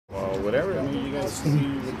whatever. I mean, you guys see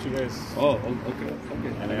what you guys. Oh, okay.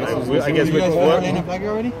 And I guess we're landing flag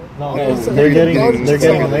already? No, they're getting a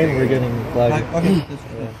lane. We're getting flag.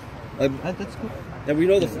 Okay, that's cool. Yeah, we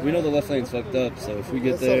know the left lane's fucked up, so if we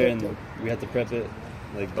get there and we have to prep it,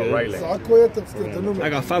 like good. Right lane. I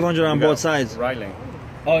got 500 on both sides. Right lane.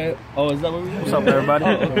 Oh, yeah. Oh, is that what we're doing? What's up, everybody?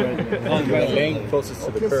 Right lane Closest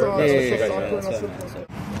to the curb. Yeah.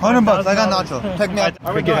 $100. I got nacho. Take me out.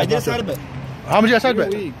 I did side bet. How much you got side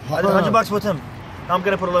bet? $100 with him. I'm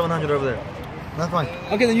gonna put 1100 over there. That's fine.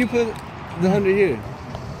 Okay, then you put the 100 here.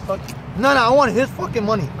 No, I want his fucking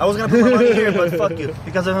money. I was gonna put my money here, but fuck you.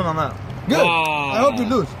 Because of him, I'm not. Good. I hope you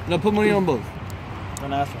lose. No, put money on both.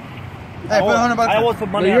 An asshole. Hey, put $100. I always put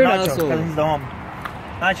money on Nacho asshole. because he's the home.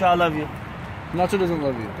 Nacho, I love you. Nacho doesn't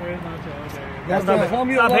love you.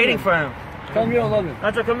 Stop hating for him. Tell him you don't love him.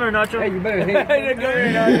 Nacho, come here, Nacho. Hey, you better hate. Come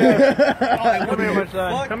here, Nacho. Come here, my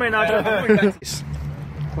son. Come here, Nacho.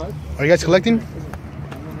 Are you guys collecting?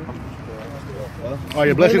 Oh,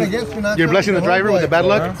 you're blessing the driver with the bad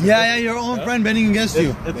luck? Yeah, your own friend betting against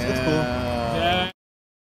you. It's cool.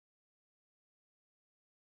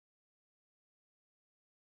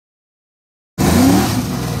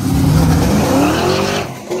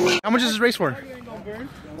 How much is this race for?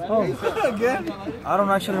 Oh, I don't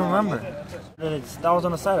actually remember. That was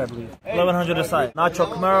on the side, I believe. 1100 a side. Nacho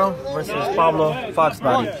Camaro versus Pablo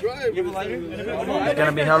Foxbody. It's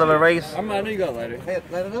gonna be a hell of a race. I know you got a lighter.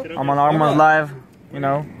 I'm on Armor's Live. You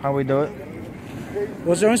know how we do it.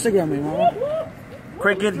 What's your Instagram name, mama?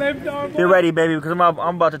 Cricket, be ready, baby, because I'm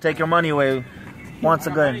about to take your money away once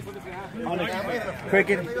again.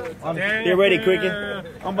 Cricket, be ready, Cricket.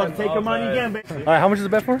 I'm about to take your money again, baby. All right, how much is the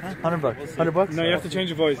bet for? $100. $100? No, you have to change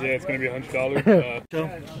your voice. Yeah, it's gonna be $100.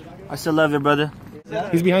 I still love you, brother.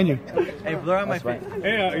 He's behind you. Hey, blur out my face.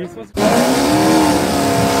 Hey, are you supposed to?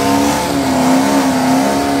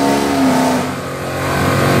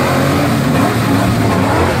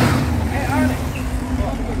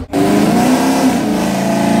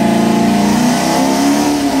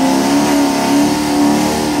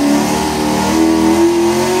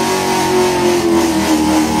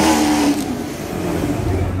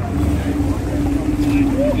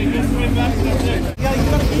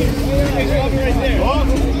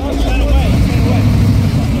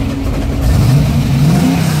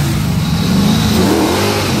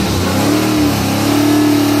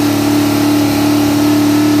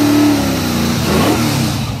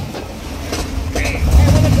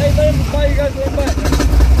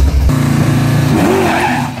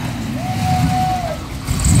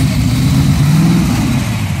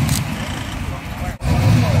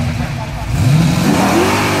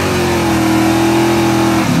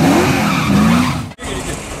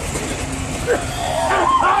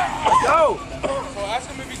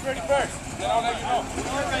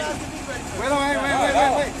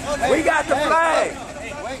 We got the flag.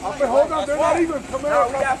 Hold on, they're not even coming out.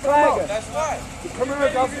 We got flag. That's why. The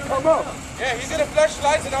Camaro guys will come up. Yeah, he's gonna flash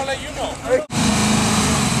lights and I'll let you know.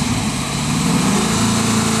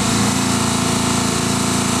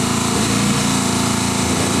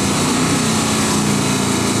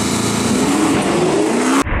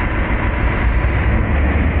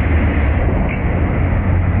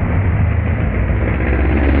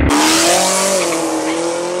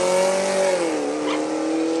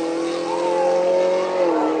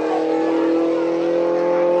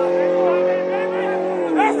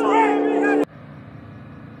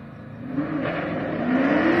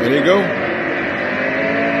 There you go.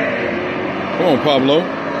 Come on, Pablo.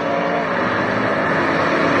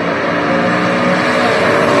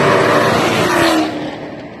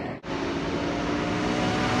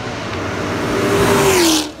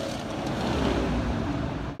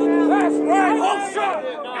 That's right. HoleShot.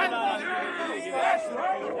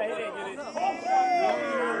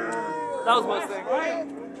 That was Mustang.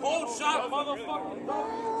 HoleShot, motherfucker.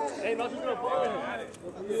 Hey, not just gonna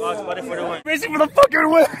Buddy for the win. Racing for the fucking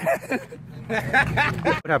win!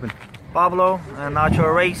 What happened? Pablo and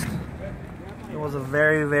Nacho raced. It was a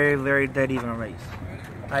very, very, very dead even race,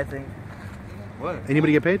 I think. What?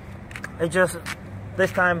 Anybody get paid? It just,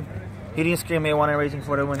 this time, he didn't scream me, wanted racing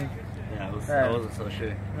for the win. Yeah, that wasn't so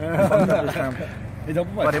shit. This time.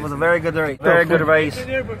 But it was a very good race. Very good race.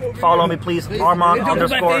 Follow me, please. Armand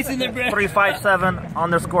underscore 357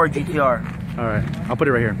 underscore GTR. All right, I'll put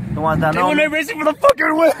it right here. The ones that know me. Racing for the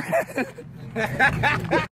fucking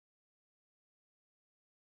win!